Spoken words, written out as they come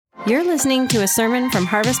You're listening to a sermon from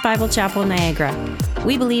Harvest Bible Chapel, Niagara.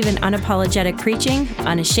 We believe in unapologetic preaching,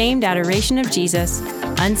 unashamed adoration of Jesus,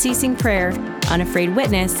 unceasing prayer, unafraid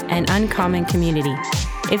witness, and uncommon community.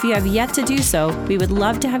 If you have yet to do so, we would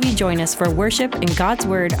love to have you join us for worship and God's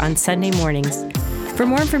Word on Sunday mornings. For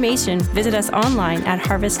more information, visit us online at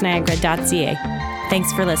harvestniagara.ca.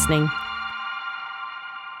 Thanks for listening.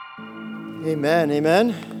 Amen,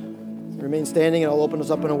 amen. Remain standing and I'll open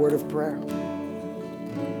us up in a word of prayer.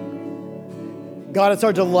 God, it's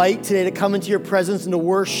our delight today to come into your presence and to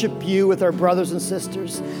worship you with our brothers and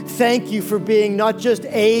sisters. Thank you for being not just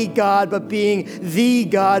a God, but being the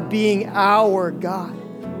God, being our God.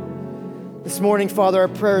 This morning, Father, our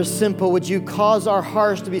prayer is simple. Would you cause our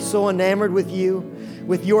hearts to be so enamored with you,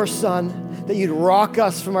 with your Son, that you'd rock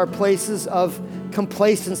us from our places of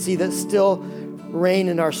complacency that still reign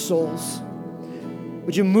in our souls?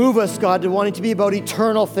 Would you move us, God, to wanting to be about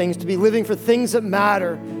eternal things, to be living for things that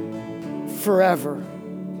matter forever?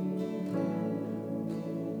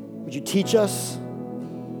 Would you teach us?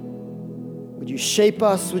 Would you shape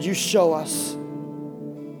us? Would you show us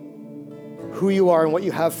who you are and what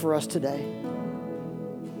you have for us today?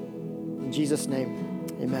 In Jesus' name,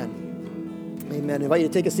 amen. Amen. I invite you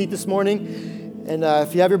to take a seat this morning. And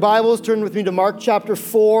if you have your Bibles, turn with me to Mark chapter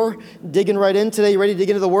 4. Digging right in today. You ready to dig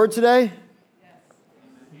into the Word today?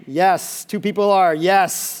 Yes. Two people are.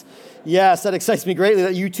 Yes. Yes, that excites me greatly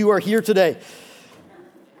that you two are here today.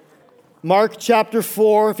 Mark chapter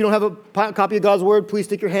 4. If you don't have a copy of God's Word, please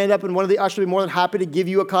stick your hand up and one of the ushers will be more than happy to give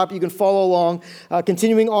you a copy. You can follow along.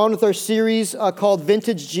 Continuing on with our series called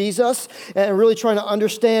Vintage Jesus, and really trying to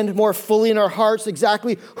understand more fully in our hearts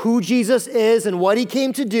exactly who Jesus is and what he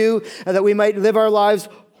came to do, and that we might live our lives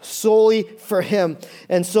solely for him.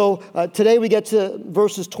 And so today we get to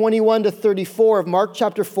verses 21 to 34 of Mark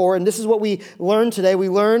chapter 4, and this is what we learned today. We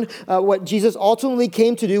learned what Jesus ultimately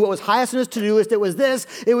came to do, what was highest on his to-do list. It was this: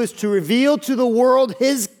 it was to reveal to the world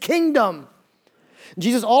his kingdom.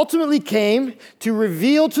 Jesus ultimately came to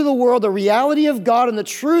reveal to the world the reality of God and the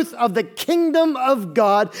truth of the kingdom of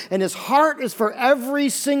God, and his heart is for every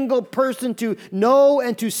single person to know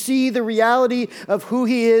and to see the reality of who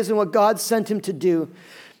he is and what God sent him to do.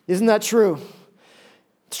 Isn't that true?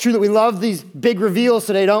 It's true that we love these big reveals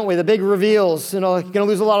today, don't we? The big reveals. You know, you're going to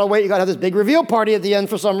lose a lot of weight. You got to have this big reveal party at the end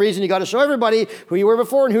for some reason. You got to show everybody who you were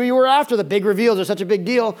before and who you were after. The big reveals are such a big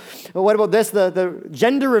deal. But what about this? The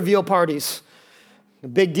gender reveal parties. A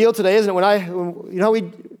big deal today, isn't it? You know how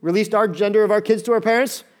we released our gender of our kids to our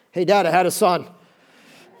parents? Hey, Dad, I had a son.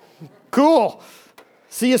 Cool.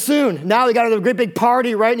 See you soon. Now they got to have a great big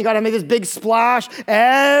party, right? And you got to make this big splash.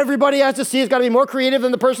 Everybody has to see. It's got to be more creative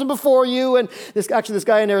than the person before you. And this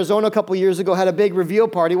guy in Arizona a couple years ago had a big reveal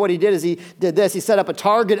party. What he did is he did this. He set up a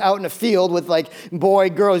target out in a field with like boy,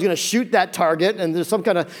 girl. He's going to shoot that target, and there's some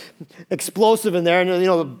kind of explosive in there. And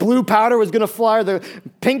the blue powder was going to fly, or the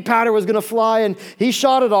pink powder was going to fly. And he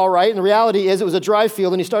shot it all right. And the reality is, it was a dry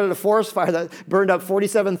field, and he started a forest fire that burned up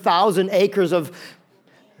 47,000 acres of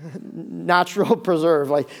natural preserve.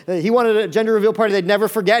 Like, he wanted a gender reveal party they'd never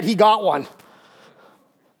forget. He got one.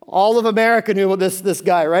 All of America knew about this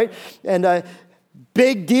guy, right? And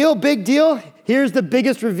big deal. Here's the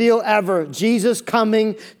biggest reveal ever. Jesus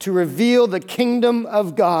coming to reveal the kingdom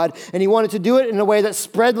of God. And he wanted to do it in a way that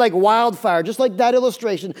spread like wildfire, just like that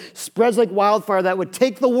illustration, spreads like wildfire, that would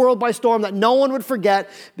take the world by storm, that no one would forget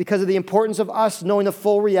because of the importance of us knowing the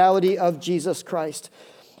full reality of Jesus Christ.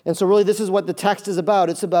 And so really this is what the text is about.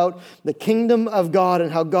 It's about the kingdom of God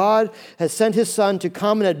and how God has sent his Son to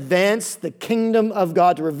come and advance the kingdom of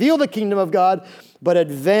God, to reveal the kingdom of God, but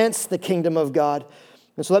advance the kingdom of God.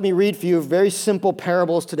 And so let me read for you very simple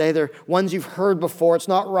parables today. They're ones you've heard before. It's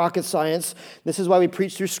not rocket science. This is why we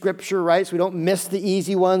preach through Scripture, right? So we don't miss the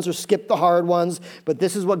easy ones or skip the hard ones. But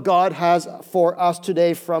this is what God has for us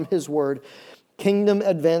today from his word. Kingdom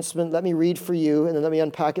advancement. Let me read for you, and then let me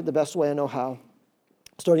unpack it the best way I know how.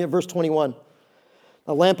 Starting at verse 21,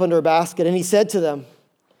 a lamp under a basket. And he said to them,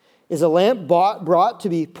 is a lamp brought to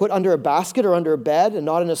be put under a basket or under a bed and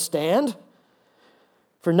not in a stand?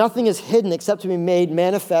 For nothing is hidden except to be made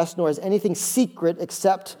manifest, nor is anything secret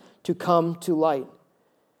except to come to light.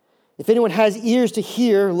 If anyone has ears to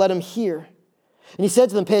hear, let him hear. And he said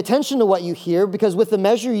to them, pay attention to what you hear, because with the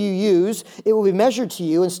measure you use, it will be measured to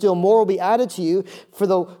you, and still more will be added to you.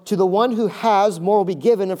 To the one who has, more will be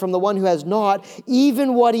given, and from the one who has not,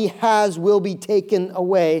 even what he has will be taken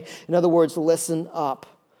away. In other words, listen up.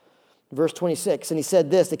 Verse 26, and he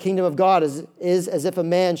said this, the kingdom of God is as if a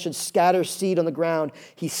man should scatter seed on the ground.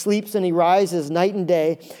 He sleeps and he rises night and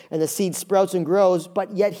day, and the seed sprouts and grows,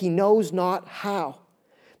 but yet he knows not how.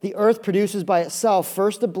 The earth produces by itself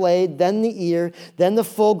first the blade, then the ear, then the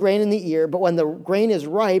full grain in the ear. But when the grain is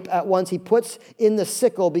ripe, at once he puts in the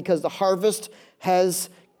sickle because the harvest has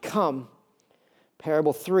come.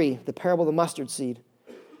 Parable 3, the parable of the mustard seed.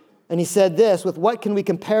 And he said this, with what can we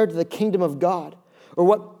compare to the kingdom of God? Or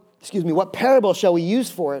what parable shall we use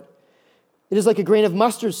for it? It is like a grain of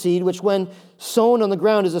mustard seed, which when sown on the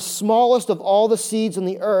ground is the smallest of all the seeds on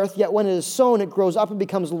the earth. Yet when it is sown, it grows up and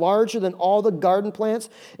becomes larger than all the garden plants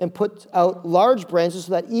and puts out large branches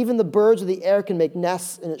so that even the birds of the air can make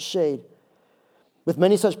nests in its shade. With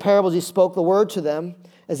many such parables, he spoke the word to them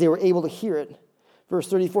as they were able to hear it. Verse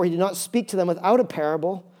 34, he did not speak to them without a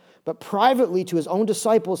parable, but privately to his own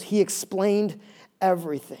disciples, he explained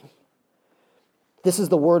everything. This is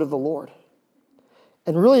the word of the Lord.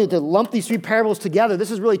 And really, to lump these three parables together, this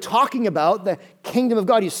is really talking about the kingdom of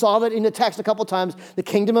God. You saw that in the text a couple times, the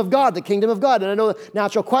kingdom of God, the kingdom of God. And I know the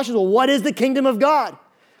natural question is, well, what is the kingdom of God?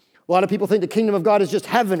 A lot of people think the kingdom of God is just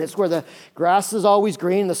heaven. It's where the grass is always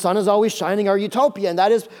green, the sun is always shining, our utopia. And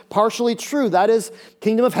that is partially true. That is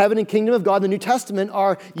kingdom of heaven and kingdom of God in the New Testament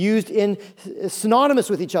are used in synonymous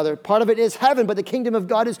with each other. Part of it is heaven, but the kingdom of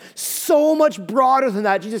God is so much broader than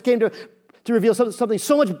that. Jesus came to reveal something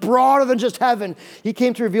so much broader than just heaven. He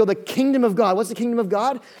came to reveal the kingdom of God. What's the kingdom of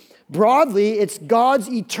God? Broadly, it's God's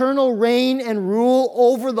eternal reign and rule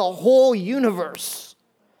over the whole universe.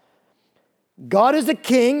 God is a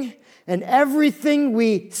king, and everything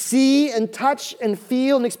we see and touch and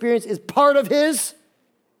feel and experience is part of his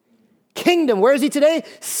kingdom. Where is he today?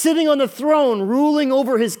 Sitting on the throne, ruling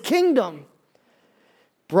over his kingdom.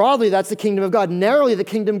 Broadly, that's the kingdom of God. Narrowly, the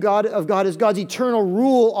kingdom of God is God's eternal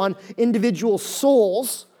rule on individual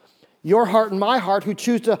souls, your heart and my heart, who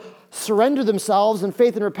choose to surrender themselves in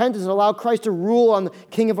faith and repentance and allow Christ to rule on the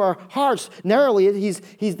king of our hearts. Narrowly, he's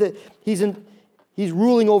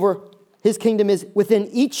ruling over, his kingdom is within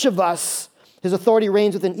each of us. His authority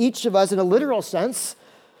reigns within each of us in a literal sense.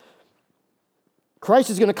 Christ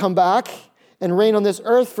is going to come back and reign on this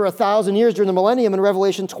earth for 1,000 years during the millennium in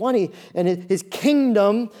Revelation 20. And his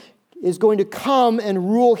kingdom is going to come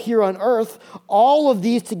and rule here on earth. All of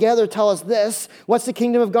these together tell us this. What's the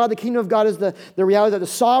kingdom of God? The kingdom of God is the reality that the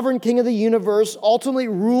sovereign king of the universe ultimately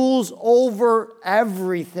rules over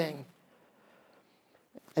everything.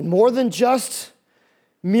 And more than just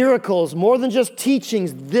miracles, more than just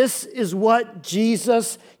teachings, this is what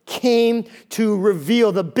Jesus came to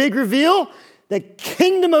reveal. The big reveal, the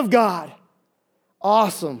kingdom of God.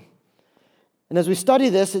 Awesome. And as we study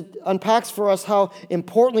this, it unpacks for us how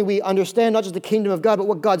importantly we understand not just the kingdom of God, but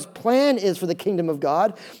what God's plan is for the kingdom of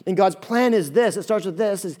God. And God's plan is this. It starts with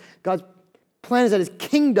this. God's plan is that his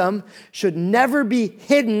kingdom should never be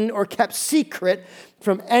hidden or kept secret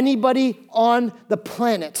from anybody on the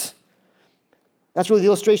planet. That's really the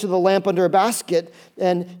illustration of the lamp under a basket.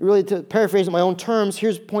 And really, to paraphrase in my own terms,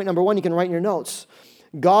 here's point number 1 you can write in your notes.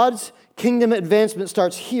 God's kingdom advancement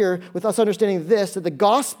starts here with us understanding this, that the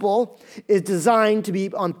gospel is designed to be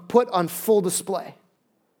put on full display.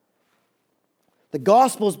 The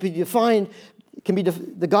gospel is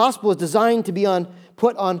the gospel is designed to be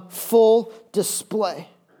put on full display.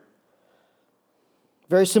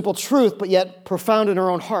 Very simple truth, but yet profound in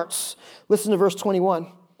our own hearts. Listen to verse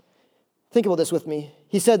 21. Think about this with me.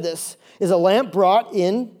 He said this, is a lamp brought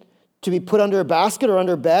in to be put under a basket or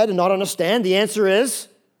under a bed and not on a stand? The answer is,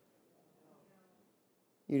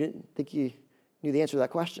 you didn't think you knew the answer to that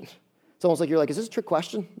question. It's almost like you're like, is this a trick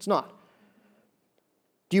question? It's not.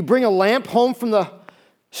 Do you bring a lamp home from the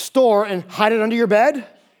store and hide it under your bed?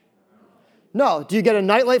 No. Do you get a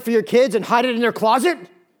nightlight for your kids and hide it in their closet?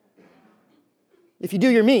 If you do,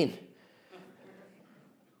 you're mean.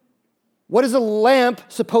 What is a lamp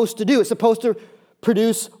supposed to do? It's supposed to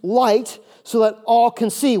produce light so that all can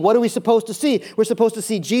see. What are we supposed to see? We're supposed to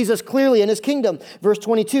see Jesus clearly in his kingdom. Verse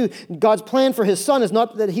 22, God's plan for his son is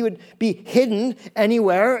not that he would be hidden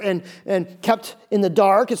anywhere and kept in the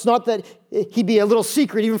dark. It's not that he'd be a little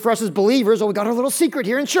secret, even for us as believers. Oh, we got our little secret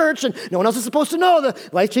here in church, and no one else is supposed to know. The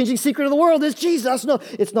life-changing secret of the world is Jesus. No,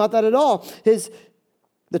 it's not that at all.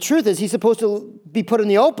 The truth is he's supposed to be put in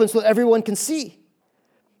the open so that everyone can see.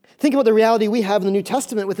 Think about the reality we have in the New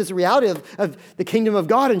Testament with this reality of the kingdom of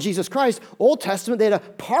God and Jesus Christ. Old Testament, they had a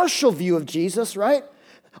partial view of Jesus, right?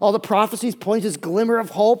 All the prophecies point to this glimmer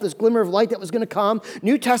of hope, this glimmer of light that was going to come.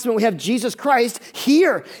 New Testament, we have Jesus Christ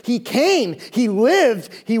here. He came, he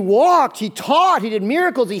lived, he walked, he taught, he did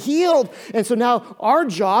miracles, he healed. And so now our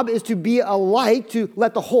job is to be a light to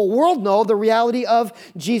let the whole world know the reality of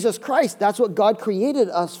Jesus Christ. That's what God created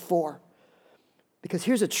us for. Because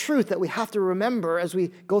here's a truth that we have to remember as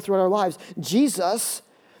we go throughout our lives. Jesus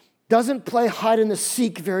doesn't play hide and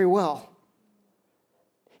seek very well.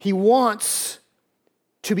 He wants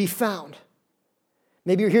to be found.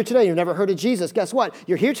 Maybe you're here today, you've never heard of Jesus. Guess what?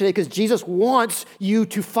 You're here today because Jesus wants you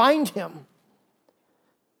to find him.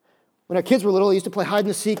 When our kids were little, they used to play hide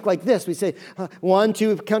and seek like this. We'd say 1,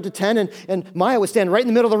 2, count to 10, and Maya would stand right in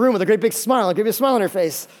the middle of the room with a great big smile, a great big smile on her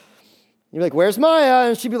face. You'd be like, where's Maya?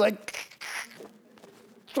 And she'd be like,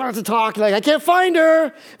 trying to talk, like, I can't find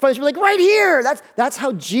her. She'd be like, right here. That's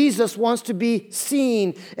how Jesus wants to be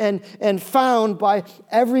seen and found by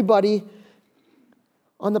everybody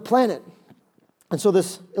on the planet. And so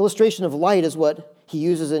this illustration of light is what he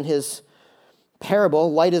uses in his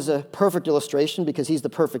parable. Light is a perfect illustration because he's the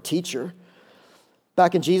perfect teacher.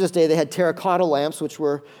 Back in Jesus' day, they had terracotta lamps, which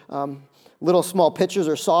were little small pitchers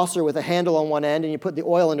or saucer with a handle on one end, and you put the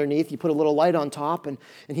oil underneath, you put a little light on top, and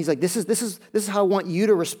he's like, this is how I want you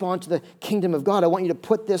to respond to the kingdom of God. I want you to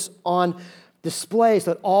put this on display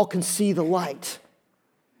so that all can see the light.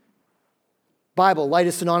 Bible, light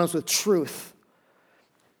is synonymous with truth.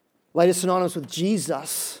 Light is synonymous with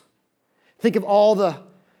Jesus. Think of all the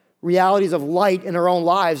realities of light in our own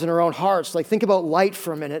lives, in our own hearts. Like, think about light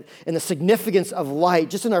for a minute and the significance of light.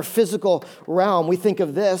 Just in our physical realm, we think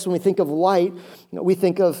of this. When we think of light, we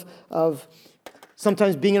think of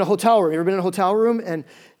sometimes being in a hotel room. You ever been in a hotel room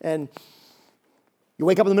and you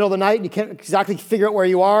wake up in the middle of the night and you can't exactly figure out where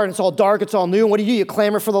you are, and it's all dark, it's all new, and what do? You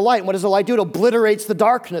clamor for the light. And what does the light do? It obliterates the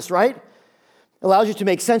darkness, right? It allows you to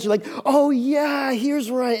make sense. You're like, oh yeah, here's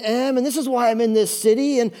where I am, and this is why I'm in this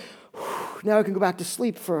city, and now I can go back to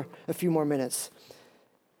sleep for a few more minutes.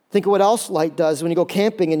 Think of what else light does when you go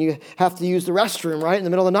camping and you have to use the restroom, right, in the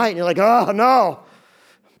middle of the night. And you're like, oh, no.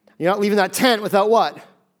 You're not leaving that tent without what?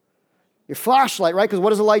 Your flashlight, right? Because what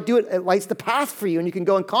does the light do? It lights the path for you, and you can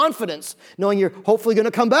go in confidence, knowing you're hopefully going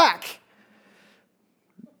to come back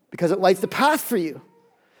because it lights the path for you.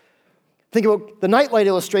 Think about the nightlight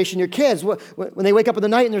illustration. Your kids, when they wake up in the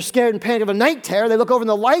night and they're scared and panicked of a night terror, they look over and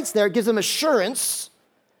the light's there. It gives them assurance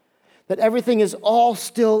that everything is all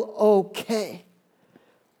still okay.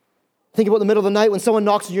 Think about the middle of the night when someone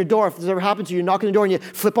knocks on your door. If this ever happened to you, you knock on the door and you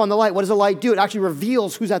flip on the light. What does the light do? It actually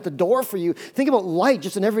reveals who's at the door for you. Think about light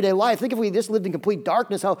just in everyday life. Think if we just lived in complete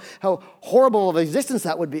darkness, how horrible of existence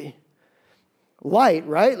that would be. Light,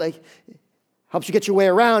 right? Like, helps you get your way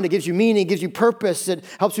around. It gives you meaning. It gives you purpose. It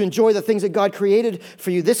helps you enjoy the things that God created for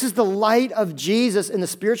you. This is the light of Jesus in the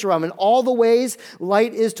spiritual realm. In all the ways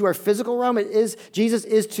light is to our physical realm, Jesus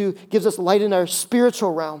gives us light in our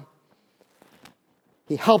spiritual realm.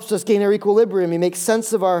 He helps us gain our equilibrium. He makes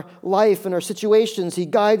sense of our life and our situations. He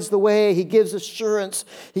guides the way. He gives assurance.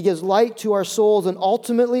 He gives light to our souls. And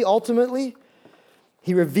ultimately,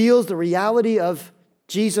 he reveals the reality of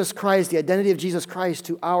Jesus Christ, the identity of Jesus Christ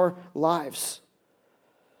to our lives.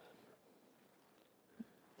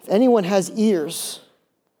 If anyone has ears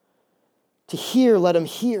to hear, let him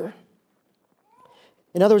hear.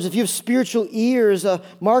 In other words, if you have spiritual ears, a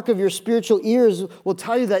mark of your spiritual ears will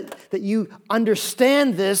tell you that you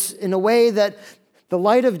understand this in a way that the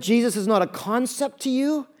light of Jesus is not a concept to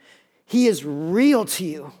you. He is real to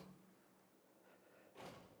you.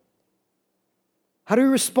 How do we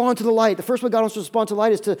respond to the light? The first way God wants to respond to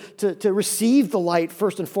light is to receive the light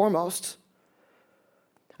first and foremost.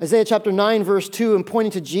 Isaiah chapter 9, verse 2, and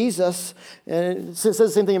pointing to Jesus, and it says the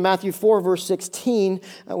same thing in Matthew 4, verse 16,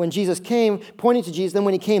 when Jesus came, pointing to Jesus. Then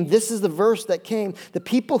when he came, this is the verse that came. The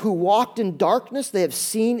people who walked in darkness, they have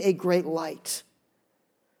seen a great light.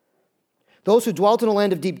 Those who dwelt in a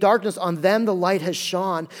land of deep darkness, on them the light has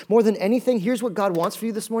shone. More than anything, here's what God wants for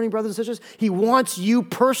you this morning, brothers and sisters. He wants you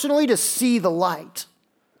personally to see the light.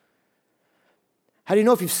 How do you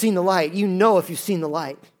know if you've seen the light? You know if you've seen the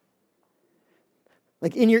light.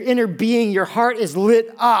 Like in your inner being, your heart is lit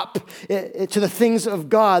up to the things of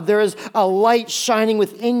God. There is a light shining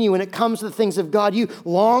within you when it comes to the things of God. You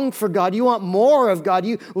long for God. You want more of God.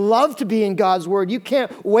 You love to be in God's Word. You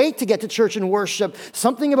can't wait to get to church and worship.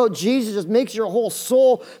 Something about Jesus just makes your whole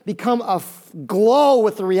soul become aglow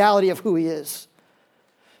with the reality of who He is.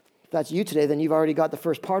 If that's you today, then you've already got the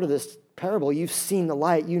first part of this parable. You've seen the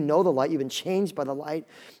light. You know the light. You've been changed by the light.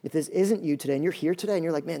 If this isn't you today and you're here today and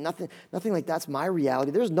you're like, man, nothing like that's my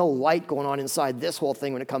reality. There's no light going on inside this whole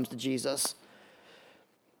thing when it comes to Jesus.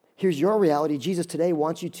 Here's your reality. Jesus today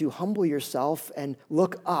wants you to humble yourself and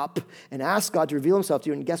look up and ask God to reveal Himself to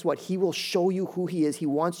you. And guess what? He will show you who He is. He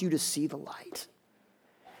wants you to see the light.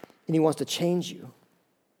 And He wants to change you.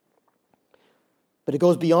 But it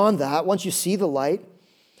goes beyond that. Once you see the light,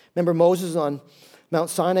 remember Moses on Mount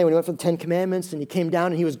Sinai when he went for the 10 Commandments and he came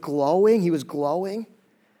down and he was glowing. He was glowing.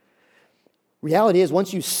 Reality is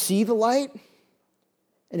once you see the light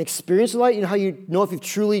and experience the light, you know how you know if you've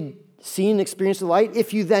truly seen and experienced the light,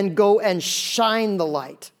 if you then go and shine the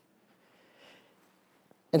light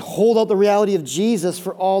and hold out the reality of Jesus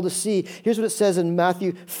for all to see. Here's what it says in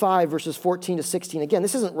Matthew 5, verses 14 to 16. Again,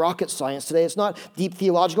 this isn't rocket science today. It's not deep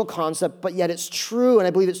theological concept, but yet it's true, and I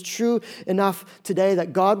believe it's true enough today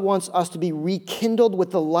that God wants us to be rekindled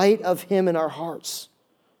with the light of him in our hearts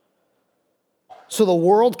so the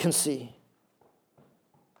world can see.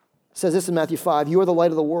 It says this in Matthew 5, you are the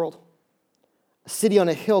light of the world. A city on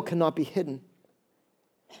a hill cannot be hidden.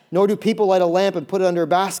 Nor do people light a lamp and put it under a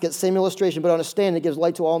basket, same illustration, but on a stand that gives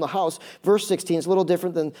light to all in the house. Verse 16 is a little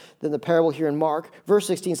different than the parable here in Mark. Verse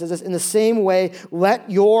 16 says this, in the same way, let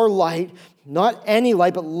your light, not any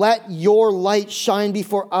light, but let your light shine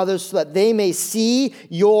before others so that they may see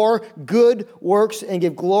your good works and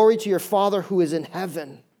give glory to your Father who is in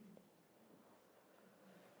heaven.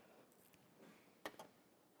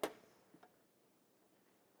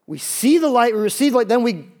 We see the light, we receive light, then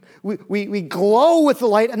we glow with the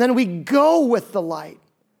light, and then we go with the light.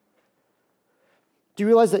 Do you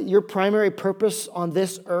realize that your primary purpose on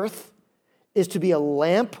this earth is to be a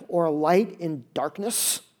lamp or a light in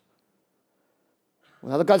darkness?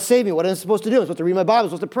 Well, now that God saved me, what am I supposed to do? I'm supposed to read my Bible, I'm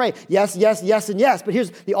supposed to pray. Yes, yes, yes, and yes. But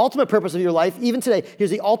here's the ultimate purpose of your life, even today.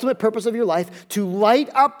 Here's the ultimate purpose of your life, to light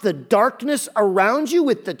up the darkness around you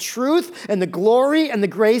with the truth and the glory and the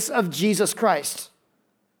grace of Jesus Christ.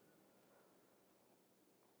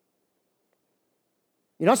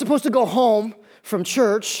 You're not supposed to go home from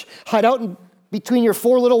church, hide out in between your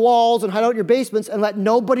four little walls and hide out in your basements and let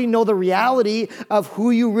nobody know the reality of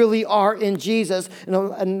who you really are in Jesus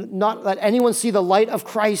and not let anyone see the light of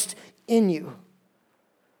Christ in you.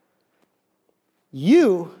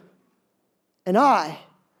 You and I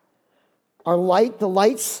are the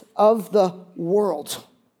lights of the world.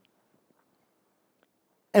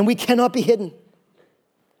 And we cannot be hidden.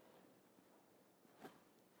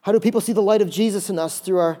 How do people see the light of Jesus in us?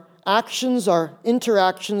 Through our actions, our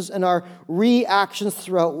interactions, and our reactions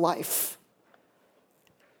throughout life.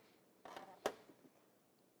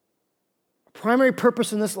 Primary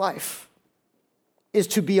purpose in this life is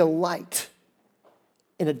to be a light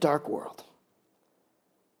in a dark world.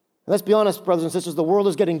 Let's be honest, brothers and sisters, the world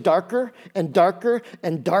is getting darker and darker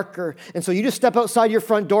and darker. And so you just step outside your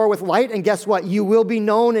front door with light, and guess what? You will be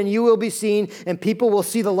known and you will be seen, and people will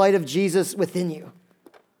see the light of Jesus within you.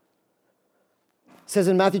 It says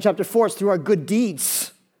in Matthew chapter 4, it's through our good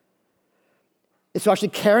deeds. It's actually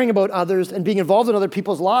caring about others and being involved in other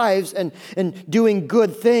people's lives and doing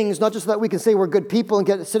good things, not just so that we can say we're good people and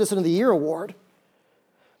get a Citizen of the Year award,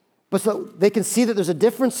 but so they can see that there's a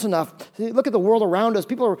difference enough. Look at the world around us.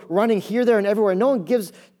 People are running here, there, and everywhere. No one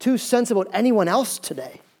gives 2 cents about anyone else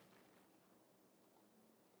today.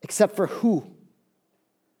 Except for who?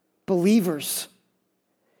 Believers.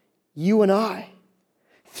 You and I.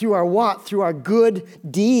 Through our what? Through our good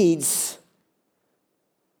deeds.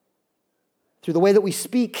 Through the way that we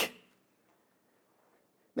speak.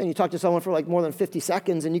 Man, you talk to someone for like more than 50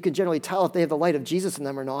 seconds and you can generally tell if they have the light of Jesus in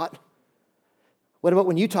them or not. What about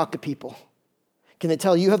when you talk to people? Can they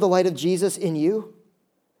tell you have the light of Jesus in you?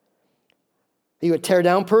 Are you a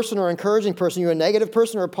tear-down person or an encouraging person? Are you a negative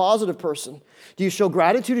person or a positive person? Do you show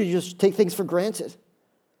gratitude or do you just take things for granted?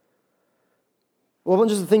 What about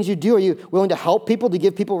just the things you do? Are you willing to help people, to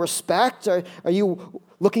give people respect? Are you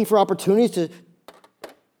looking for opportunities to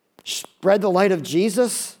spread the light of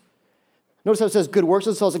Jesus? Notice how it says good works.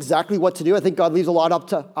 It tells us exactly what to do. I think God leaves a lot up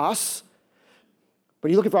to us. But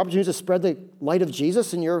are you looking for opportunities to spread the light of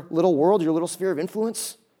Jesus in your little world, your little sphere of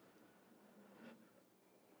influence?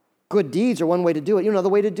 Good deeds are one way to do it. You know, another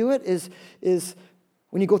way to do it is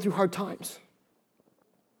when you go through hard times.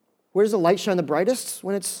 Where does the light shine the brightest?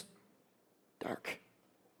 When it's dark.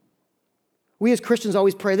 We as Christians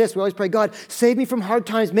always pray this. We always pray, God, save me from hard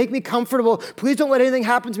times. Make me comfortable. Please don't let anything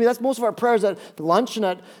happen to me. That's most of our prayers at lunch and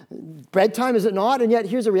at bedtime, is it not? And yet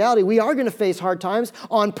here's the reality. We are going to face hard times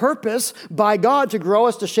on purpose by God to grow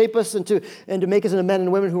us, to shape us, and to make us into men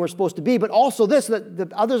and women who we're supposed to be. But also this, that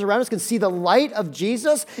the others around us can see the light of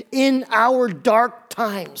Jesus in our dark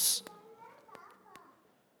times.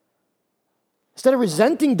 Instead of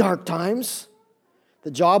resenting dark times,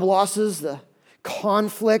 the job losses, the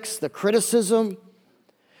conflicts, the criticism,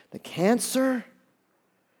 the cancer.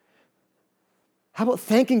 How about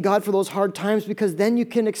thanking God for those hard times, because then you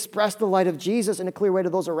can express the light of Jesus in a clear way to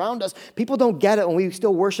those around us. People don't get it when we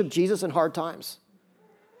still worship Jesus in hard times.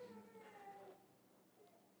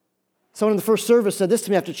 Someone in the first service said this to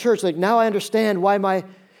me after church, like, now I understand why my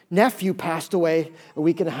nephew passed away a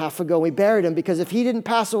week and a half ago. We buried him because if he didn't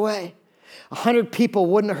pass away, 100 people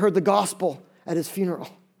wouldn't have heard the gospel at his funeral,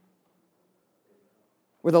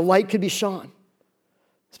 where the light could be shone.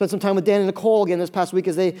 Spent some time with Dan and Nicole again this past week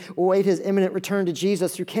as they await his imminent return to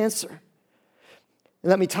Jesus through cancer. And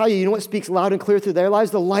let me tell you, you know what speaks loud and clear through their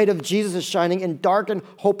lives? The light of Jesus is shining in dark and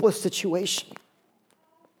hopeless situation.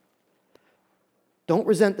 Don't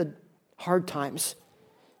resent the hard times.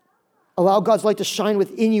 Allow God's light to shine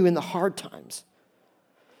within you in the hard times.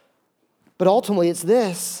 But ultimately, it's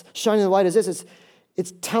this. Shining the light is this.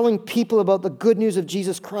 It's telling people about the good news of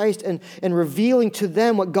Jesus Christ and revealing to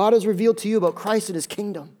them what God has revealed to you about Christ and his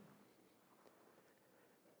kingdom.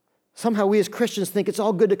 Somehow we as Christians think it's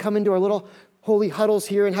all good to come into our little holy huddles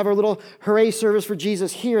here and have our little hooray service for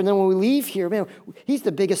Jesus here. And then when we leave here, man, he's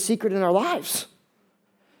the biggest secret in our lives.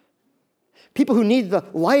 People who need the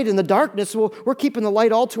light in the darkness, well, we're keeping the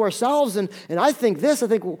light all to ourselves. And I think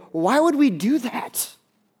why would we do that?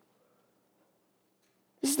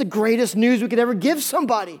 This is the greatest news we could ever give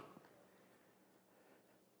somebody.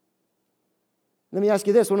 Let me ask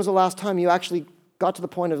you this. When was the last time you actually got to the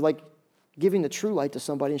point of giving the true light to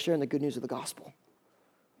somebody and sharing the good news of the gospel?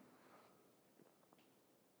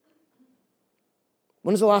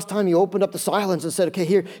 When was the last time you opened up the silence and said, okay,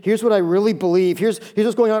 here's what I really believe. Here's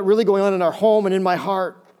what's really going on in our home and in my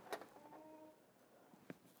heart.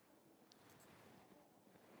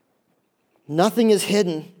 Nothing is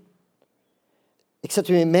hidden except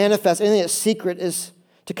to be manifest. Anything that's secret is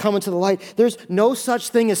to come into the light. There's no such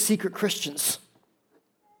thing as secret Christians.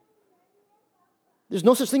 There's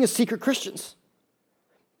no such thing as secret Christians.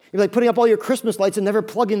 You're like putting up all your Christmas lights and never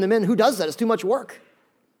plugging them in. Who does that? It's too much work.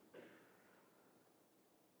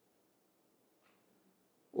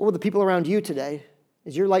 What with the people around you today?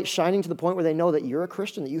 Is your light shining to the point where they know that you're a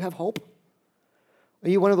Christian, that you have hope? Are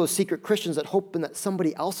you one of those secret Christians that hoping that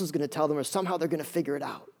somebody else is going to tell them or somehow they're going to figure it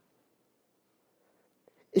out?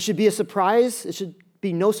 It should be a surprise. It should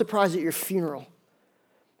be no surprise at your funeral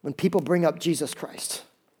when people bring up Jesus Christ.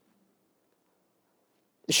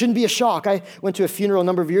 It shouldn't be a shock. I went to a funeral a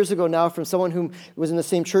number of years ago now from someone who was in the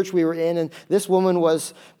same church we were in, and this woman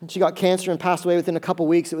she got cancer and passed away within a couple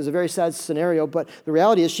weeks. It was a very sad scenario, but the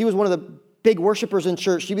reality is she was one of the big worshipers in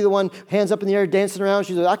church. She'd be the one, hands up in the air, dancing around.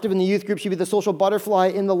 She was active in the youth group. She'd be the social butterfly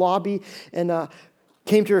in the lobby, and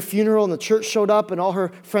came to her funeral, and the church showed up, and all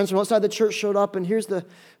her friends from outside the church showed up, and here's the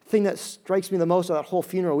thing that strikes me the most of that whole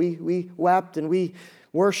funeral. We wept, and we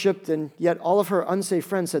worshiped, and yet all of her unsaved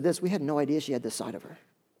friends said this: we had no idea she had this side of her.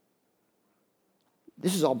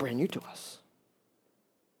 This is all brand new to us.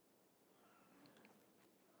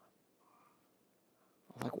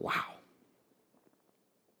 I'm like, wow.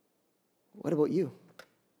 What about you?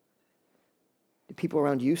 Do people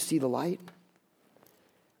around you see the light?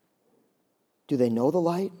 Do they know the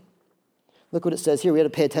light? Look what it says here. We had to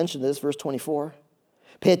pay attention to this, verse 24.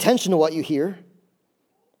 Pay attention to what you hear.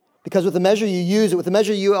 Because with the measure you use it, with the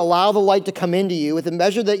measure you allow the light to come into you, with the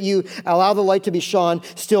measure that you allow the light to be shone,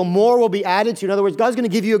 still more will be added to you. In other words, God's going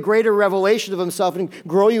to give you a greater revelation of himself and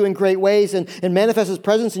grow you in great ways and manifest his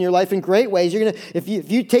presence in your life in great ways. You're going to, if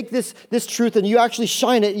you take this truth and you actually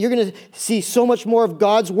shine it, you're going to see so much more of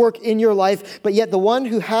God's work in your life. But yet the one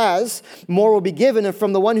who has, more will be given, and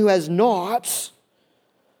from the one who has not,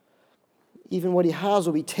 even what he has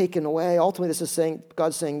will be taken away. Ultimately, this is saying,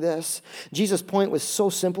 God's saying this. Jesus' point was so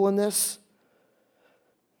simple in this.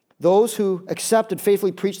 Those who accept and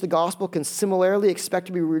faithfully preach the gospel can similarly expect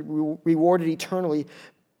to be rewarded eternally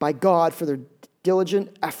by God for their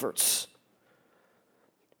diligent efforts.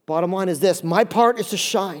 Bottom line is this: my part is to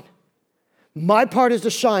shine. My part is to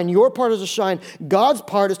shine. Your part is to shine. God's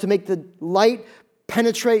part is to make the light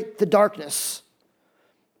penetrate the darkness.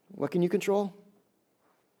 What can you control?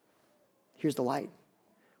 Here's the light.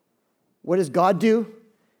 What does God do?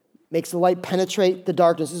 Makes the light penetrate the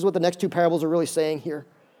darkness. This is what the next two parables are really saying here.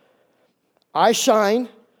 I shine,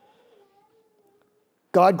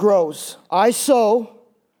 God grows. I sow,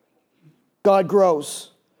 God grows.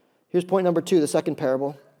 Here's point number 2, the second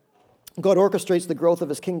parable. God orchestrates the growth of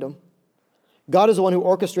his kingdom. God is the one who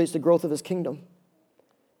orchestrates the growth of his kingdom.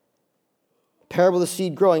 Parable of the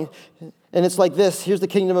seed growing. And it's like this. Here's the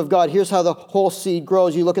kingdom of God. Here's how the whole seed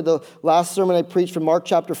grows. You look at the last sermon I preached from Mark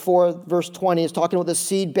chapter 4, verse 20. It's talking about the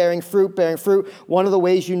seed bearing fruit, bearing fruit. One of the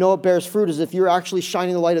ways you know it bears fruit is if you're actually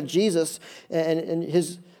shining the light of Jesus and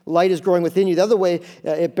his light is growing within you. The other way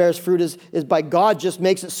it bears fruit is by God just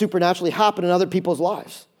makes it supernaturally happen in other people's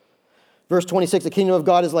lives. Verse 26, the kingdom of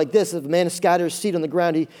God is like this. If a man scatters seed on the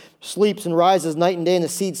ground, he sleeps and rises night and day, and the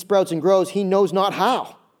seed sprouts and grows. He knows not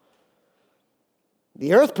how.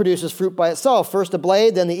 The earth produces fruit by itself. First the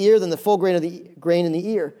blade, then the ear, then the full grain in the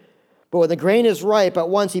ear. But when the grain is ripe, at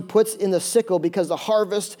once he puts in the sickle because the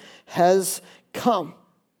harvest has come.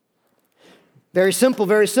 Very simple,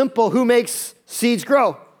 very simple. Who makes seeds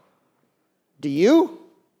grow? Do you?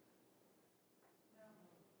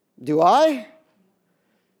 Do I?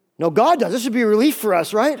 No, God does. This should be a relief for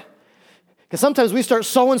us, right? Because sometimes we start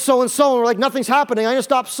sowing, we're like, nothing's happening. I'm going to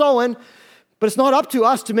stop sowing. But it's not up to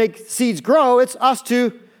us to make seeds grow. It's us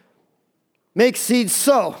to make seeds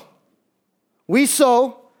sow. We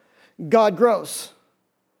sow, God grows.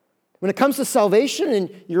 When it comes to salvation in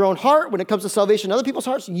your own heart, when it comes to salvation in other people's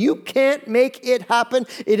hearts, you can't make it happen.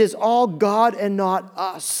 It is all God and not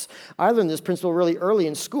us. I learned this principle really early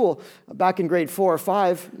in school, back in grade 4 or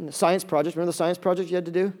 5, in the science project. Remember the science project you had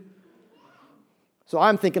to do? So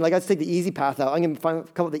I'm thinking, let's take the easy path out. I'm going to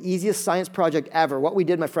come up with the easiest science project ever. What we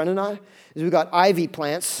did, my friend and I, is we got ivy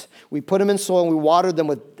plants. We put them in soil, and we watered them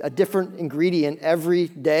with a different ingredient every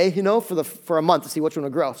day, for a month to see which one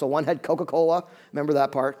would grow. So one had Coca-Cola. Remember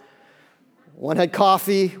that part. One had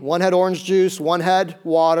coffee. One had orange juice. One had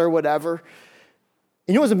water, whatever.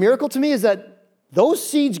 You know what's a miracle to me is that those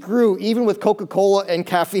seeds grew even with Coca-Cola and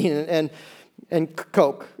caffeine and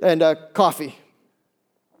Coke and coffee.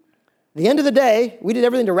 At the end of the day, we did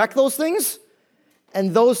everything to wreck those things,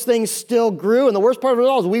 and those things still grew. And the worst part of it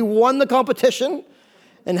all is we won the competition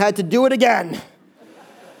and had to do it again.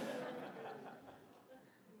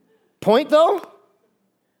 Point, though,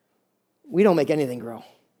 we don't make anything grow.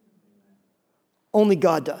 Only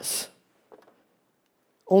God does.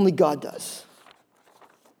 Only God does.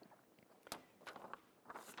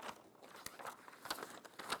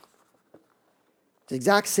 It's the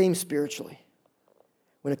exact same spiritually.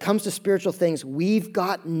 When it comes to spiritual things, we've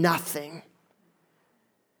got nothing.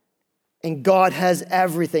 And God has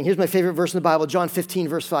everything. Here's my favorite verse in the Bible, John 15,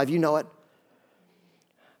 verse 5. You know it.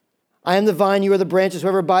 I am the vine, you are the branches.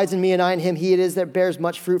 Whoever abides in me and I in him, he it is that bears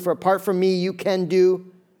much fruit. For apart from me, we can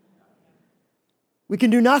do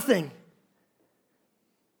nothing.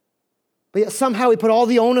 But yet somehow we put all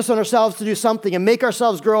the onus on ourselves to do something and make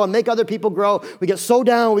ourselves grow and make other people grow. We get so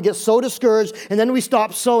down, we get so discouraged, and then we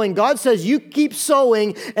stop sowing. God says, you keep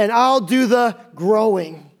sowing and I'll do the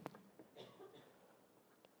growing.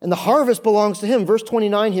 And the harvest belongs to him. Verse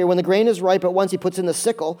 29 here, when the grain is ripe, at once he puts in the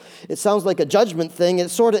sickle. It sounds like a judgment thing. It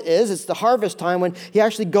sort of is. It's the harvest time when he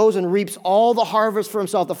actually goes and reaps all the harvest for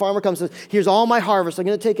himself. The farmer comes and says, here's all my harvest. I'm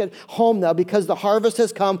going to take it home now because the harvest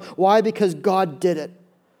has come. Why? Because God did it.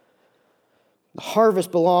 The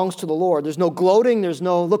harvest belongs to the Lord. There's no gloating. There's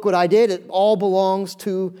no, look what I did. It all belongs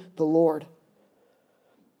to the Lord.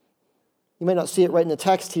 You might not see it right in the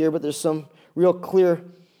text here, but there's some real clear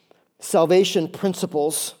salvation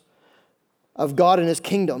principles of God and his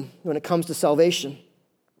kingdom when it comes to salvation.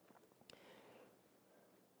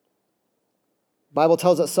 The Bible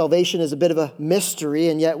tells us salvation is a bit of a mystery,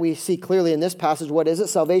 and yet we see clearly in this passage, what is it?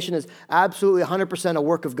 Salvation is absolutely 100% a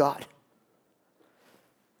work of God.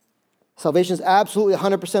 Salvation is absolutely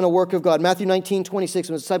 100% a work of God. Matthew 19:26,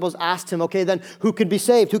 when the disciples asked him, okay, then who can be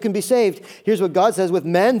saved? Who can be saved? Here's what God says, with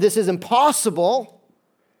men, this is impossible,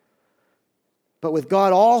 but with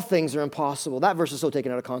God, all things are impossible. That verse is so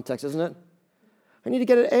taken out of context, isn't it? I need to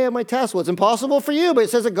get an A on my test. Well, it's impossible for you, but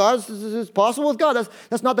it says that God is possible with God.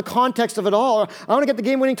 That's not the context of it all. I want to get the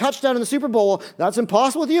game-winning touchdown in the Super Bowl. Well, that's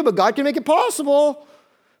impossible with you, but God can make it possible.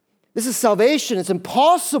 This is salvation. It's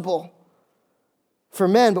impossible for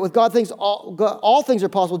men, but with God, all things are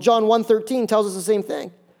possible. John 1:13 tells us the same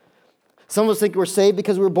thing. Some of us think we're saved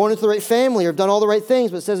because we were born into the right family or have done all the right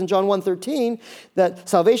things, but it says in John 1:13 that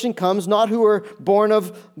salvation comes not who are born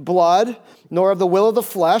of blood, nor of the will of the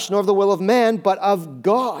flesh, nor of the will of man, but of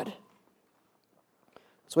God.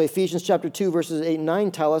 That's why Ephesians chapter 2, verses 8 and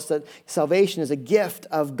 9 tell us that salvation is a gift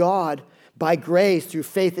of God by grace through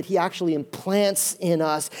faith that he actually implants in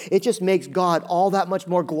us. It just makes God all that much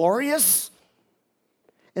more glorious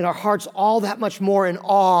and our hearts all that much more in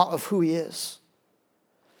awe of who he is.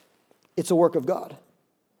 It's a work of God.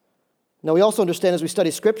 Now, we also understand as we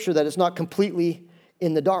study Scripture that it's not completely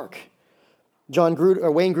in the dark. Wayne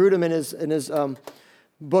Grudem in his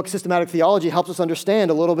book, Systematic Theology, helps us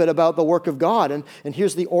understand a little bit about the work of God. And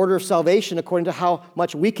here's the order of salvation according to how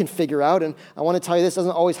much we can figure out. And I want to tell you this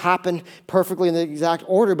doesn't always happen perfectly in the exact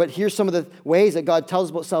order, but here's some of the ways that God tells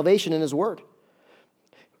us about salvation in his word.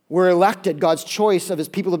 We're elected, God's choice of his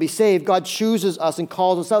people to be saved. God chooses us and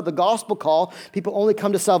calls us out. The gospel call, people only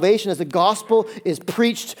come to salvation as the gospel is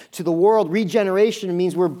preached to the world. Regeneration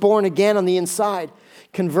means we're born again on the inside.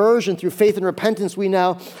 Conversion through faith and repentance, we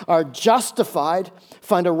now are justified,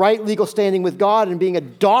 find a right legal standing with God, and being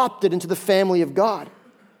adopted into the family of God.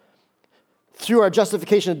 through our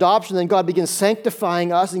justification adoption, then God begins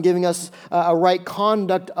sanctifying us and giving us a right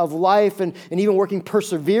conduct of life and even working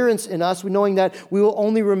perseverance in us, knowing that we will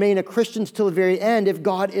only remain a Christian till the very end if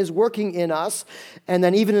God is working in us. And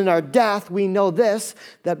then even in our death, we know this,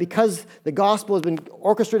 that because the gospel has been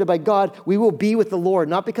orchestrated by God, we will be with the Lord,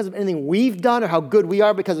 not because of anything we've done or how good we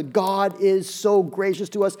are, because God is so gracious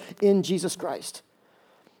to us in Jesus Christ.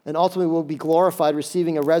 And ultimately, we'll be glorified,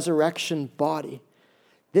 receiving a resurrection body.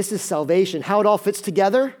 This is salvation. How it all fits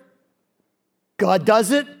together? God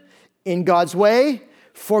does it in God's way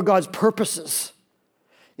for God's purposes.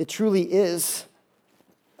 It truly is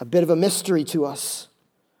a bit of a mystery to us.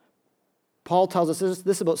 Paul tells us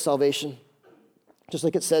this about salvation, just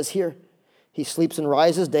like it says here. He sleeps and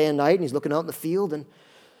rises day and night, and he's looking out in the field and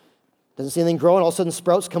doesn't see anything grow, and all of a sudden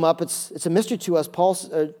sprouts come up. It's a mystery to us.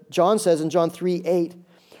 John says in John 3:8,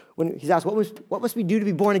 when he's asked, what must we do to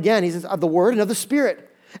be born again? He says, of the Word and of the Spirit.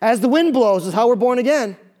 As the wind blows is how we're born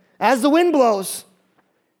again. As the wind blows.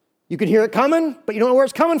 You can hear it coming, but you don't know where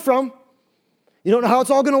it's coming from. You don't know how it's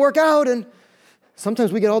all going to work out. And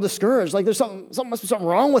sometimes we get all discouraged. Like there's something must be something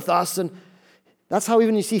wrong with us. And that's how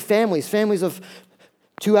even you see families of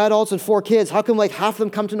 2 adults and 4 kids. How come like half of them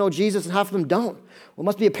come to know Jesus and half of them don't? Well, it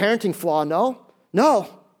must be a parenting flaw. No.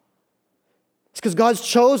 It's because God's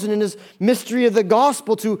chosen in his mystery of the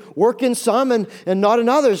gospel to work in some and not in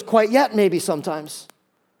others quite yet maybe sometimes.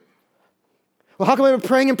 Well, how come I've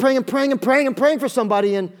been praying for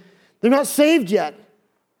somebody and they're not saved yet?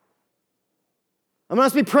 I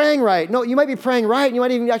must be praying right. No, you might be praying right and you might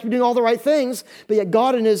even actually be doing all the right things, but yet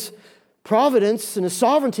God in his providence and his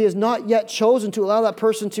sovereignty has not yet chosen to allow that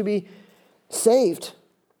person to be saved.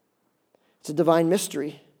 It's a divine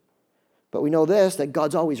mystery. But we know this, that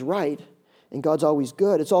God's always right and God's always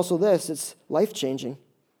good. It's also this, it's life-changing.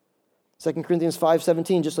 2 Corinthians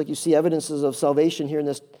 5:17, just like you see evidences of salvation here in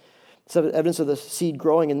this, evidence of the seed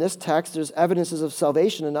growing in this text, there's evidences of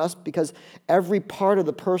salvation in us because every part of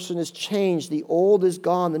the person is changed. The old is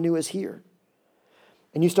gone, the new is here.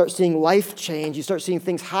 And you start seeing life change. You start seeing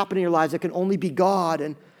things happen in your lives that can only be God.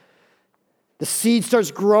 And the seed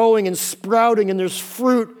starts growing and sprouting and there's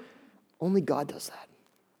fruit. Only God does that.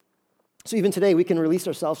 So even today, we can release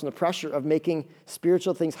ourselves from the pressure of making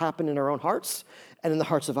spiritual things happen in our own hearts and in the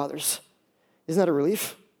hearts of others. Isn't that a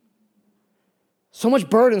relief? So much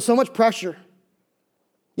burden, so much pressure.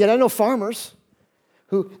 Yet I know farmers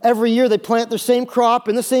who every year they plant their same crop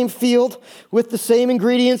in the same field with the same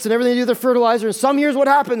ingredients and everything they do their fertilizer. And some years what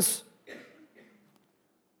happens?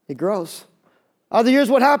 It grows. Other years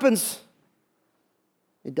what happens?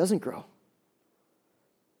 It doesn't grow.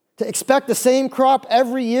 To expect the same crop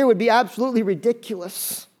every year would be absolutely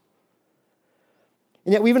ridiculous.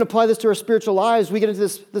 And yet we even apply this to our spiritual lives. We get into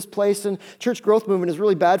this place, and church growth movement is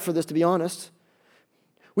really bad for this, to be honest.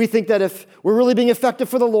 We think that if we're really being effective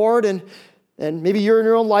for the Lord, and maybe you're in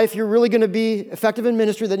your own life, you're really going to be effective in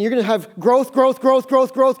ministry, then you're going to have growth.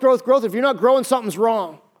 If you're not growing, something's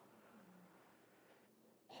wrong.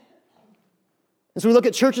 And so we look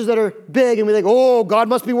at churches that are big and we think, oh, God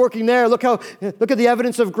must be working there. Look at the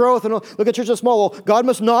evidence of growth. And look at churches that are small. Well, God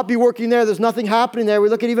must not be working there. There's nothing happening there. We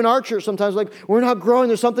look at even our church sometimes like, we're not growing.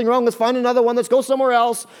 There's something wrong. Let's find another one. Let's go somewhere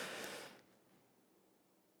else.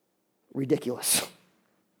 Ridiculous.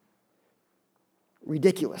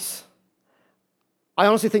 I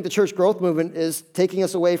honestly think the church growth movement is taking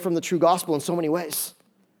us away from the true gospel in so many ways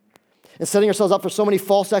and setting ourselves up for so many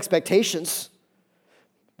false expectations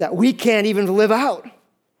that we can't even live out.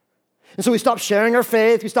 And so we stop sharing our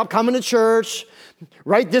faith, we stop coming to church,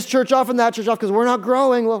 write this church off and that church off because we're not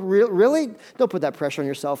growing. Well, really? Don't put that pressure on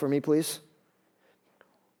yourself or me, please.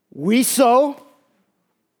 We sow,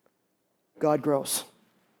 God grows.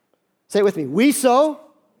 Say it with me. We sow,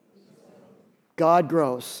 God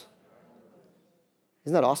grows.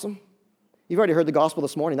 Isn't that awesome? You've already heard the gospel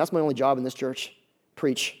this morning. That's my only job in this church.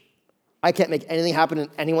 Preach. I can't make anything happen in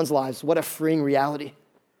anyone's lives. What a freeing reality.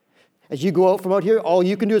 As you go out from out here, all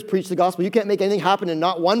you can do is preach the gospel. You can't make anything happen in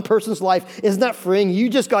not one person's life. Isn't that freeing? You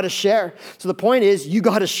just got to share. So the point is, you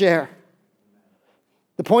got to share.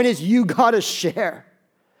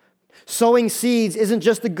 Sowing seeds isn't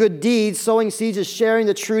just the good deeds. Sowing seeds is sharing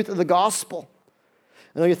the truth of the gospel.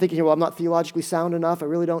 I know you're thinking, well, I'm not theologically sound enough. I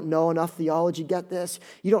really don't know enough theology. Get this.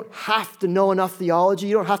 You don't have to know enough theology.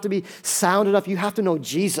 You don't have to be sound enough. You have to know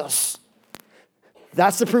Jesus.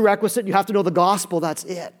 That's the prerequisite. You have to know the gospel. That's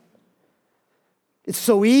it. It's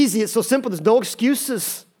so easy. It's so simple. There's no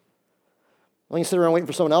excuses. Well, you sit around waiting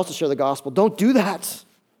for someone else to share the gospel. Don't do that.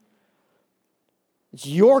 It's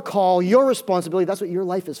your call, your responsibility. That's what your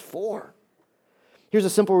life is for. Here's a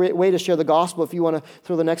simple way to share the gospel. If you want to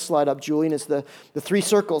throw the next slide up, Julian, it's the 3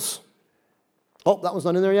 circles. Oh, that one's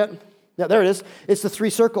not in there yet? Yeah, there it is. It's the 3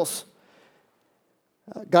 circles.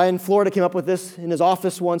 A guy in Florida came up with this in his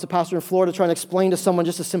office once, a pastor in Florida, trying to explain to someone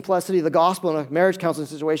just the simplicity of the gospel in a marriage counseling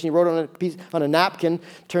situation. He wrote it on a napkin.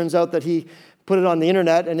 Turns out that he put it on the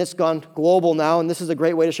internet, and it's gone global now, and this is a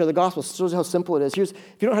great way to share the gospel. It shows how simple it is. If you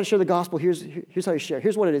don't know how to share the gospel, here's how you share.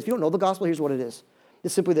 Here's what it is. If you don't know the gospel, here's what it is.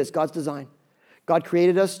 It's simply this: God's design. God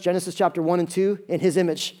created us, Genesis chapter 1 and 2, in his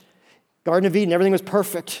image. Garden of Eden, everything was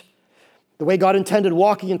perfect. The way God intended,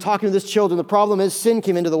 walking and talking to his children. The problem is sin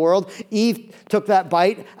came into the world. Eve took that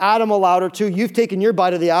bite. Adam allowed her to. You've taken your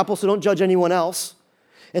bite of the apple, so don't judge anyone else.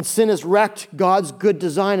 And sin has wrecked God's good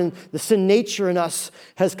design, and the sin nature in us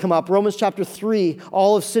has come up. Romans chapter 3,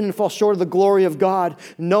 all have sinned and fall short of the glory of God.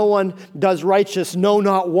 No one does righteous, no,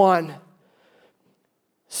 not one.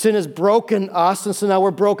 Sin has broken us, and so now we're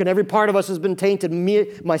broken. Every part of us has been tainted, me,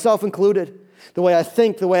 myself included. The way I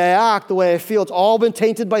think, the way I act, the way I feel, it's all been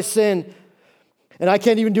tainted by sin. And I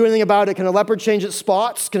can't even do anything about it. Can a leopard change its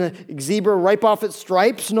spots? Can a zebra wipe off its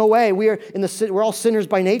stripes? No way. We're all sinners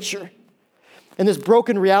by nature. And this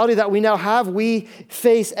broken reality that we now have, we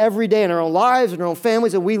face every day in our own lives, in our own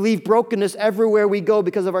families, and we leave brokenness everywhere we go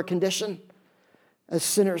because of our condition as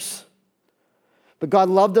sinners. But God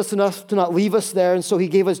loved us enough to not leave us there, and so he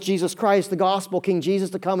gave us Jesus Christ, the gospel, King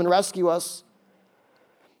Jesus, to come and rescue us.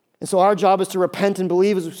 And so our job is to repent and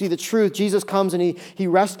believe as we see the truth. Jesus comes and he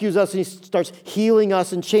rescues us, and he starts healing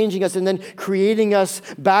us and changing us and then creating us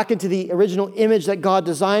back into the original image that God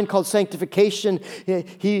designed, called sanctification.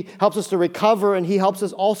 He helps us to recover, and he helps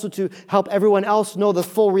us also to help everyone else know the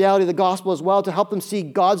full reality of the gospel as well, to help them see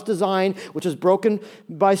God's design, which is broken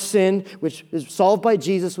by sin, which is solved by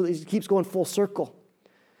Jesus. It keeps going full circle.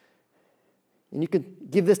 And you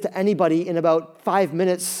could give this to anybody in about 5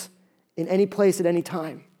 minutes, in any place at any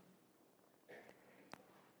time.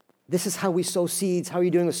 This is how we sow seeds. How are you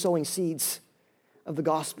doing with sowing seeds of the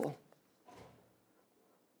gospel?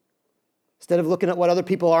 Instead of looking at what other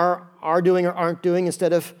people are doing or aren't doing,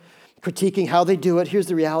 instead of critiquing how they do it, here's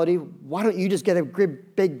the reality. Why don't you just get a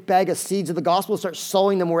big bag of seeds of the gospel and start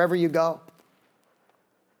sowing them wherever you go?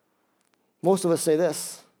 Most of us say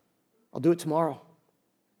this: I'll do it tomorrow.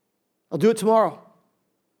 I'll do it tomorrow.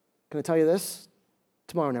 Can I tell you this?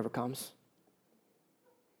 Tomorrow never comes.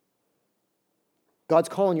 God's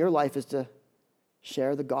call in your life is to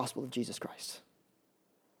share the gospel of Jesus Christ.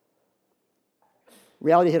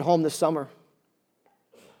 Reality hit home this summer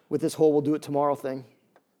with this whole "we'll do it tomorrow" thing.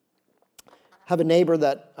 I have a neighbor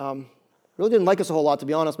that really didn't like us a whole lot, to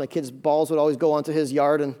be honest. My kids' balls would always go onto his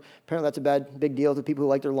yard, and apparently that's a big deal to people who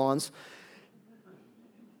like their lawns.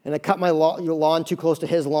 And I cut my lawn too close to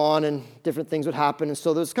his lawn, and different things would happen. And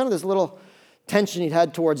so there was kind of this little tension he'd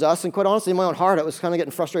had towards us. And quite honestly, in my own heart, I was kind of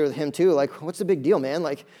getting frustrated with him too. Like, what's the big deal, man?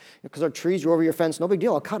 Like, because our trees grew over your fence, no big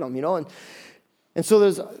deal. I'll cut them, And so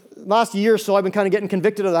there's last year or so, I've been kind of getting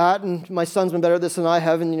convicted of that. And my son's been better at this than I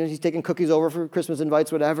have. And he's taking cookies over for Christmas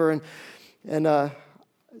invites, whatever. And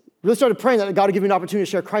really started praying that God would give me an opportunity to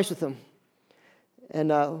share Christ with him. And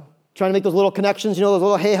trying to make those little connections, those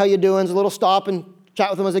little, hey, how you doing? A little stop and chat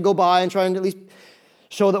with them as they go by, and trying to at least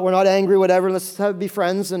show that we're not angry, whatever. Let's be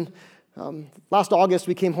friends. And last August,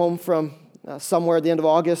 we came home from somewhere at the end of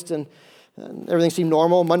August, and everything seemed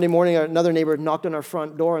normal. Monday morning, another neighbor knocked on our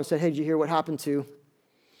front door and said, "Hey, did you hear what happened to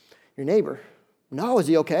your neighbor?" "No, is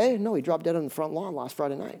he okay?" "No, he dropped dead on the front lawn last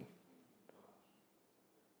Friday night."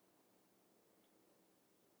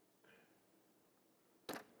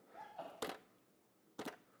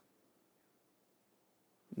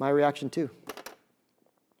 My reaction too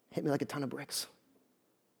hit me like a ton of bricks.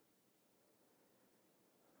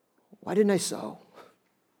 Why didn't I sow?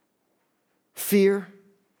 Fear,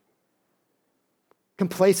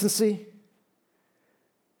 complacency,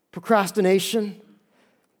 procrastination.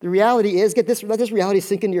 The reality is, let this reality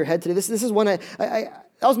sink into your head today. This is one that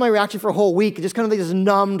was my reaction for a whole week. Just kind of like this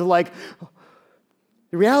numbed, like,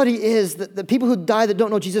 the reality is that the people who die that don't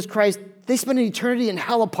know Jesus Christ, they spend an eternity in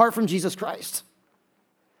hell apart from Jesus Christ.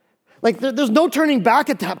 Like, there's no turning back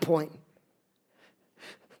at that point.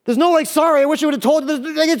 There's no like, sorry, I wish I would have told you.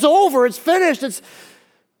 Like, it's over. It's finished.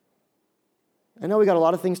 I know we got a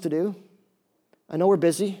lot of things to do. I know we're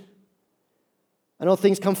busy. I know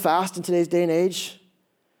things come fast in today's day and age.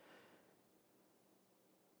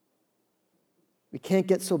 We can't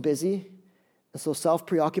get so busy and so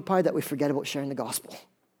self-preoccupied that we forget about sharing the gospel.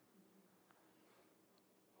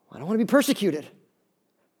 I don't want to be persecuted.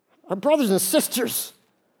 Our brothers and sisters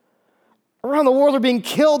around the world are being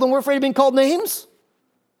killed, and we're afraid of being called names.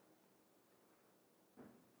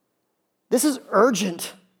 This is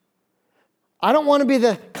urgent. I don't want to be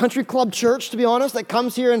the country club church, to be honest, that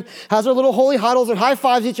comes here and has their little holy huddles and high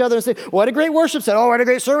fives each other and say, what a great worship set. Oh, what a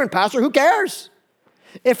great sermon, Pastor. Who cares?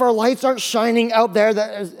 If our lights aren't shining out there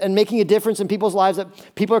and making a difference in people's lives, that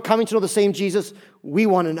people are coming to know the same Jesus we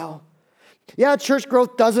want to know. Yeah, church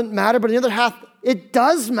growth doesn't matter, but on the other half, it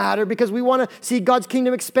does matter because we want to see God's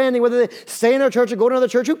kingdom expanding, whether they stay in our church or go to another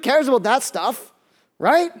church. Who cares about that stuff?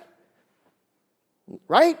 Right?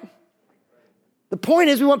 Right? The point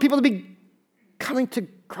is we want people to be coming to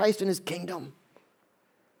Christ and his kingdom.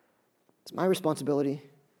 It's my responsibility.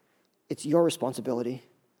 It's your responsibility.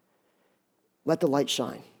 Let the light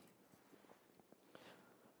shine.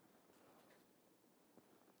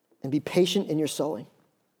 And be patient in your sowing.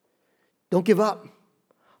 Don't give up.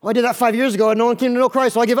 Oh, I did that 5 years ago and no one came to know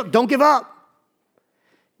Christ, so I give up. Don't give up.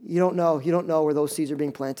 You don't know. You don't know where those seeds are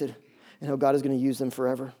being planted and how God is going to use them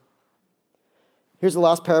forever. Here's the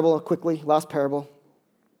last parable, quickly. Last parable.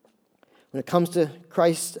 When it comes to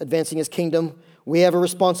Christ advancing his kingdom, we have a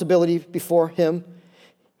responsibility before him.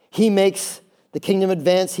 He makes the kingdom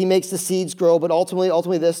advance. He makes the seeds grow. But ultimately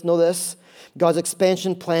know this. God's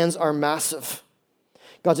expansion plans are massive.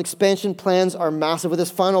 God's expansion plans are massive. With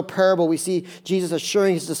this final parable, we see Jesus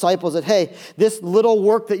assuring his disciples that, hey, this little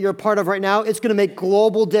work that you're a part of right now, it's going to make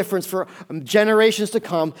global difference for generations to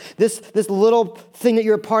come. This little thing that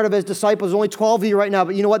you're a part of as disciples, there's only 12 of you right now,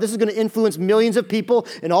 but you know what? This is going to influence millions of people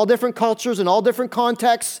in all different cultures, in all different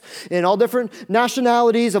contexts, in all different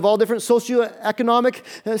nationalities, of all different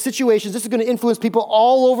socioeconomic situations. This is going to influence people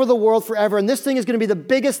all over the world forever, and this thing is going to be the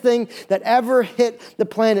biggest thing that ever hit the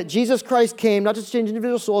planet. Jesus Christ came, not just to change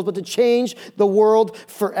individual souls, but to change the world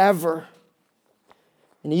forever.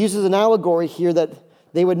 And he uses an allegory here that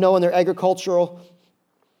they would know in their agricultural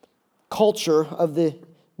culture of the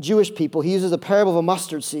Jewish people. He uses a parable of a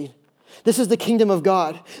mustard seed. This is the kingdom of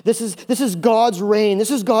God. This is God's reign.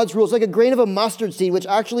 This is God's rule. It's like a grain of a mustard seed, which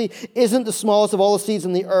actually isn't the smallest of all the seeds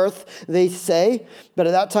in the earth, they say. But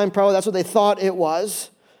at that time, probably that's what they thought it was.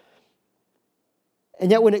 And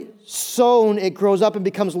yet when it's sown, it grows up and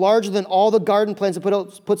becomes larger than all the garden plants and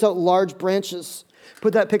puts out large branches.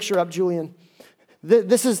 Put that picture up, Julian.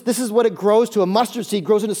 This is what it grows to. A mustard seed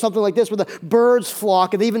grows into something like this, where the birds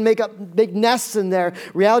flock and they even make nests in there.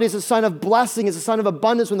 Reality is a sign of blessing. It's a sign of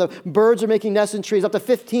abundance when the birds are making nests in trees up to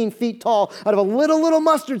 15 feet tall. Out of a little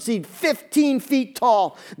mustard seed, 15 feet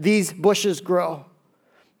tall, these bushes grow.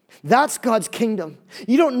 That's God's kingdom.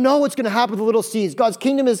 You don't know what's going to happen with the little seeds. God's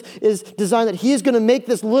kingdom is designed that he is going to make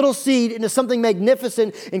this little seed into something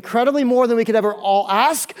magnificent, incredibly more than we could ever all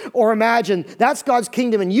ask or imagine. That's God's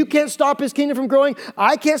kingdom, and you can't stop his kingdom from growing.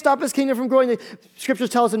 I can't stop his kingdom from growing. The scriptures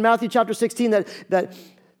tell us in Matthew chapter 16 that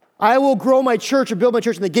I will grow my church or build my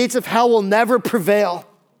church, and the gates of hell will never prevail.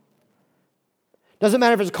 Doesn't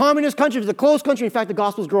matter if it's a communist country, if it's a closed country. In fact, the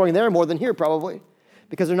gospel's growing there more than here probably.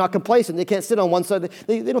 Because they're not complacent. They can't sit on one side.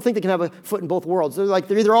 They don't think they can have a foot in both worlds. They're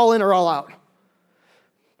either all in or all out.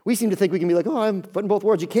 We seem to think we can be like, oh, I'm foot in both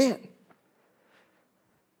worlds. You can't.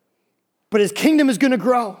 But his kingdom is going to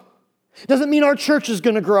grow. Doesn't mean our church is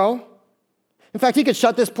going to grow. In fact, he could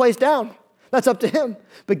shut this place down. That's up to him.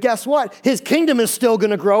 But guess what? His kingdom is still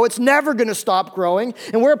going to grow. It's never going to stop growing.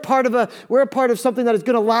 And we're a part of something that is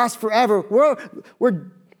going to last forever.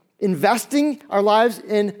 We're investing our lives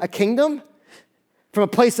in a kingdom from a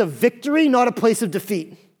place of victory, not a place of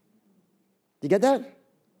defeat. Do you get that?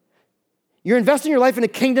 You're investing your life in a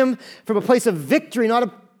kingdom from a place of victory, not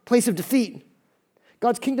a place of defeat.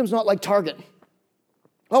 God's kingdom's not like Target.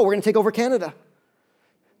 Oh, we're going to take over Canada.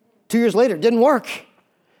 2 years later, didn't work.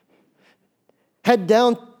 Head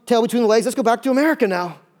down, tail between the legs, let's go back to America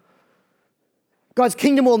now. God's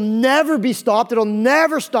kingdom will never be stopped. It'll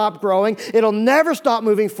never stop growing. It'll never stop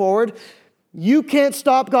moving forward. You can't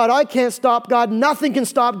stop God. I can't stop God. Nothing can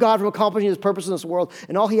stop God from accomplishing his purpose in this world.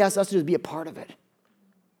 And all he asks us to do is be a part of it.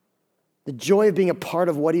 The joy of being a part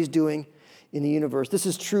of what he's doing in the universe. This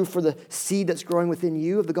is true for the seed that's growing within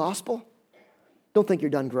you of the gospel. Don't think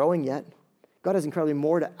you're done growing yet. God has incredibly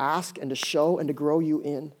more to ask and to show and to grow you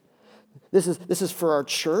in. This is for our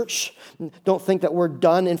church. Don't think that we're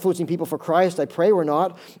done influencing people for Christ. I pray we're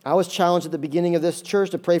not. I was challenged at the beginning of this church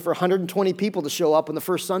to pray for 120 people to show up on the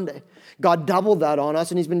first Sunday. God doubled that on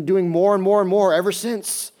us, and he's been doing more and more and more ever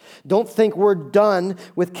since. Don't think we're done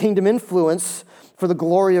with kingdom influence for the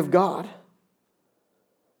glory of God.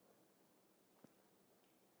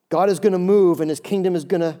 God is going to move, and his kingdom is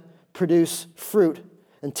going to produce fruit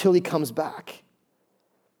until he comes back.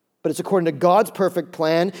 But it's according to God's perfect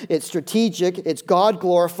plan. It's strategic, it's God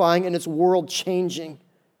glorifying, and it's world changing.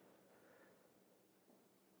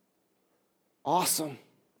 Awesome.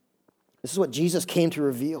 This is what Jesus came to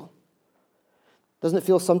reveal. Doesn't it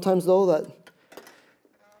feel sometimes, though, that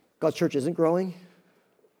God's church isn't growing,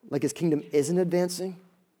 like his kingdom isn't advancing?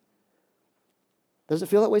 Does it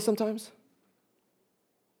feel that way sometimes?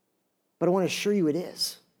 But I want to assure you it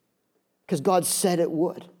is, because God said it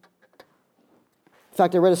would. In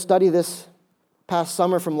fact, I read a study this past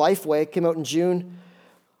summer from Lifeway. It came out in June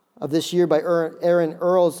of this year by Aaron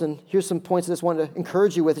Earls, and here's some points I just wanted to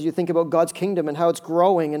encourage you with as you think about God's kingdom and how it's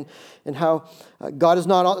growing and how God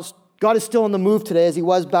is still on the move today as he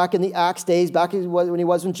was back in the Acts days, back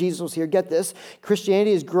when Jesus was here. Get this,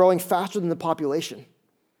 Christianity is growing faster than the population.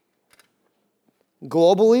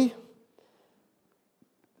 Globally,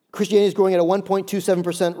 Christianity is growing at a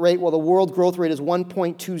 1.27% rate, while the world growth rate is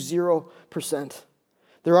 1.20%.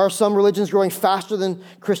 There are some religions growing faster than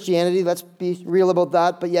Christianity. Let's be real about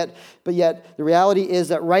that. But yet, the reality is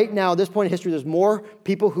that right now, at this point in history, there's more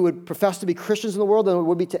people who would profess to be Christians in the world than there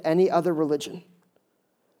would be to any other religion.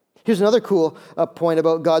 Here's another cool point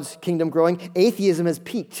about God's kingdom growing. Atheism has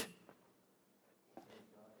peaked.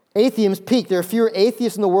 Atheism's peaked. There are fewer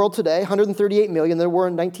atheists in the world today, 138 million. There were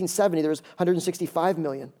in 1970. There was 165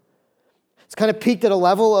 million. It's kind of peaked at a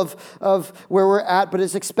level of where we're at, but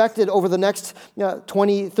it's expected over the next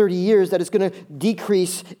 20, 30 years that it's going to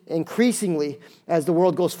decrease increasingly as the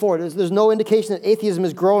world goes forward. There's no indication that atheism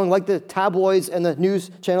is growing like the tabloids and the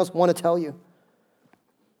news channels want to tell you.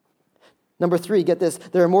 Number 3, get this.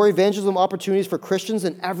 There are more evangelism opportunities for Christians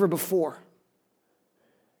than ever before.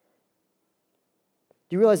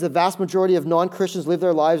 Do you realize the vast majority of non-Christians live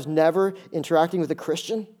their lives never interacting with a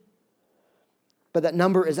Christian? But that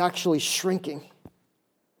number is actually shrinking.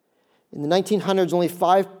 In the 1900s, only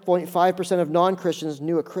 5.5% of non-Christians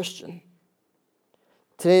knew a Christian.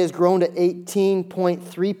 Today it has grown to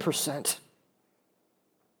 18.3%.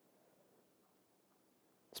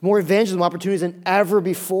 It's more evangelism opportunities than ever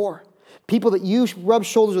before. People that you rub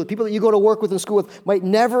shoulders with, people that you go to work with and school with, might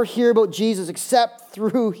never hear about Jesus except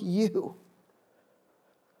through you.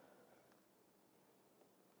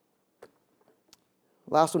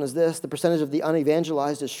 Last one is this. The percentage of the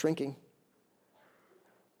unevangelized is shrinking.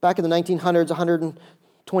 Back in the 1900s,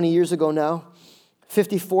 120 years ago now,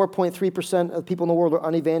 54.3% of people in the world were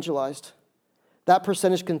unevangelized. That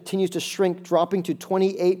percentage continues to shrink, dropping to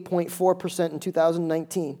 28.4% in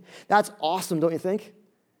 2019. That's awesome, don't you think?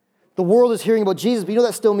 The world is hearing about Jesus, but you know what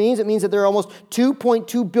that still means? It means that there are almost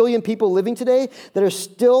 2.2 billion people living today that are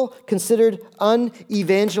still considered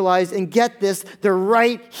unevangelized. And get this, they're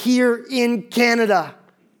right here in Canada.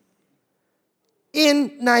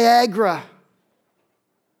 In Niagara.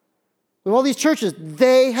 With all these churches,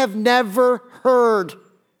 they have never heard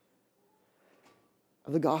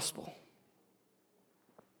of the gospel.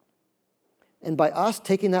 And by us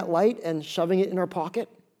taking that light and shoving it in our pocket,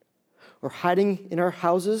 or hiding in our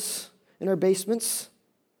houses, in our basements,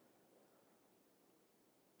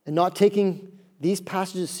 and not taking these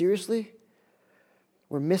passages seriously,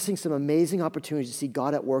 we're missing some amazing opportunities to see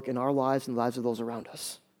God at work in our lives and the lives of those around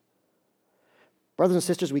us. Brothers and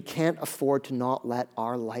sisters, we can't afford to not let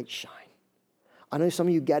our light shine. I know some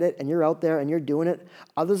of you get it, and you're out there, and you're doing it.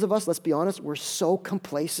 Others of us, let's be honest, we're so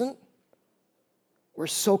complacent. We're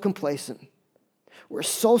so complacent. We're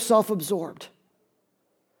so self-absorbed.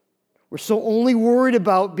 We're so only worried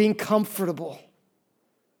about being comfortable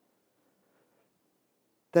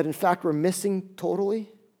that in fact we're missing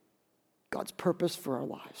totally God's purpose for our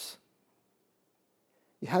lives.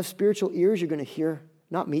 You have spiritual ears, you're going to hear,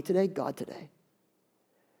 not me today, God today.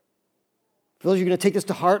 For those of you going to take this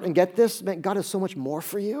to heart and get this, man, God has so much more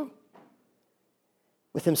for you.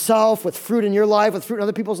 With himself, with fruit in your life, with fruit in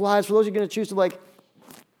other people's lives. For those of you going to choose to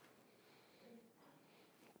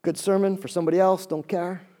good sermon for somebody else, don't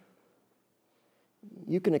care.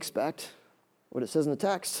 You can expect what it says in the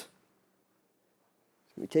text.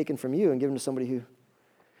 It's going to be taken from you and given to somebody who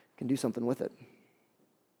can do something with it.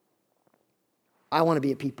 I want to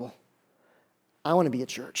be a people. I want to be a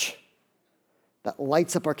church that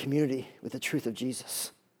lights up our community with the truth of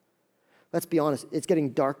Jesus. Let's be honest, it's getting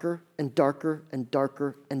darker and darker and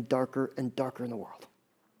darker and darker and darker in the world.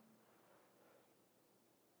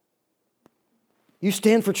 You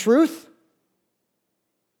stand for truth,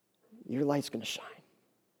 your light's going to shine.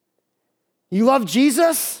 You love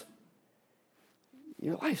Jesus,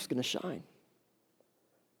 your life's going to shine.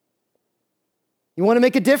 You want to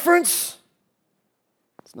make a difference?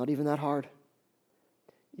 It's not even that hard.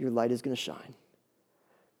 Your light is going to shine.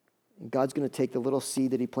 And God's going to take the little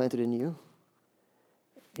seed that he planted in you,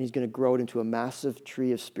 and he's going to grow it into a massive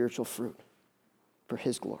tree of spiritual fruit for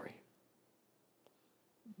his glory.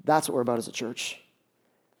 That's what we're about as a church.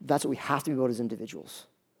 That's what we have to be about as individuals.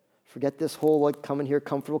 Forget this whole come in here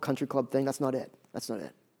comfortable country club thing. That's not it. That's not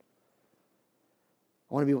it.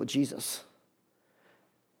 I want to be with Jesus.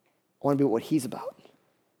 I want to be what he's about.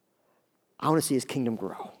 I want to see his kingdom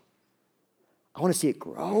grow. I want to see it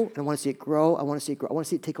grow, and I want to see it grow. I want to see it grow. I want to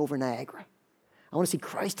see it take over Niagara. I want to see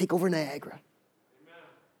Christ take over Niagara. Amen.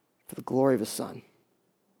 For the glory of his Son.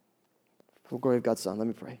 For the glory of God's Son. Let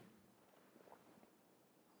me pray.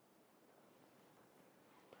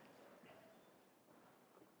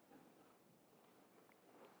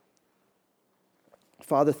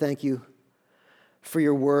 Father, thank you for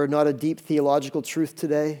your word, not a deep theological truth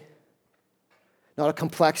today, not a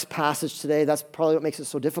complex passage today. That's probably what makes it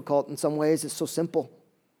so difficult in some ways. It's so simple.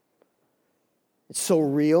 It's so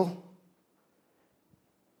real.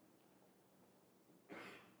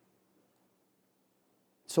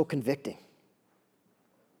 So convicting.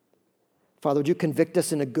 Father, would you convict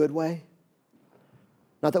us in a good way?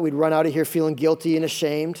 Not that we'd run out of here feeling guilty and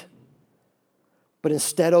ashamed, but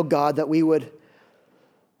instead, oh God, that we would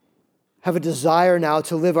have a desire now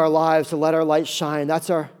to live our lives, to let our light shine.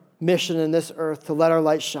 That's our mission in this earth, to let our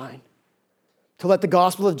light shine. To let the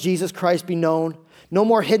gospel of Jesus Christ be known. No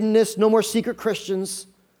more hiddenness, no more secret Christians.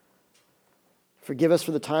 Forgive us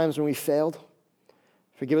for the times when we failed.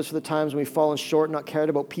 Forgive us for the times when we've fallen short, not cared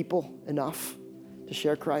about people enough to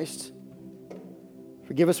share Christ.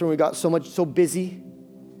 Forgive us when we got so busy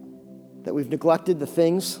that we've neglected the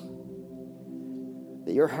things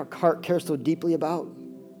that your heart cares so deeply about.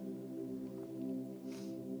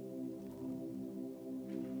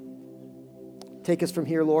 Take us from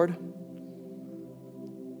here, Lord,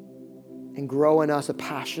 and grow in us a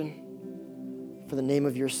passion for the name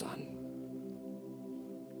of your Son.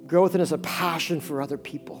 Grow within us a passion for other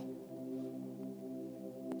people.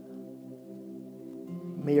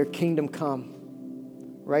 May your kingdom come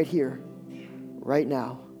right here, right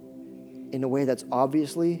now, in a way that's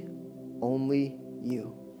obviously only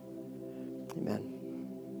you. Amen.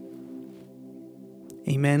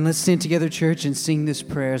 Amen. Let's stand together, church, and sing this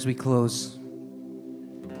prayer as we close.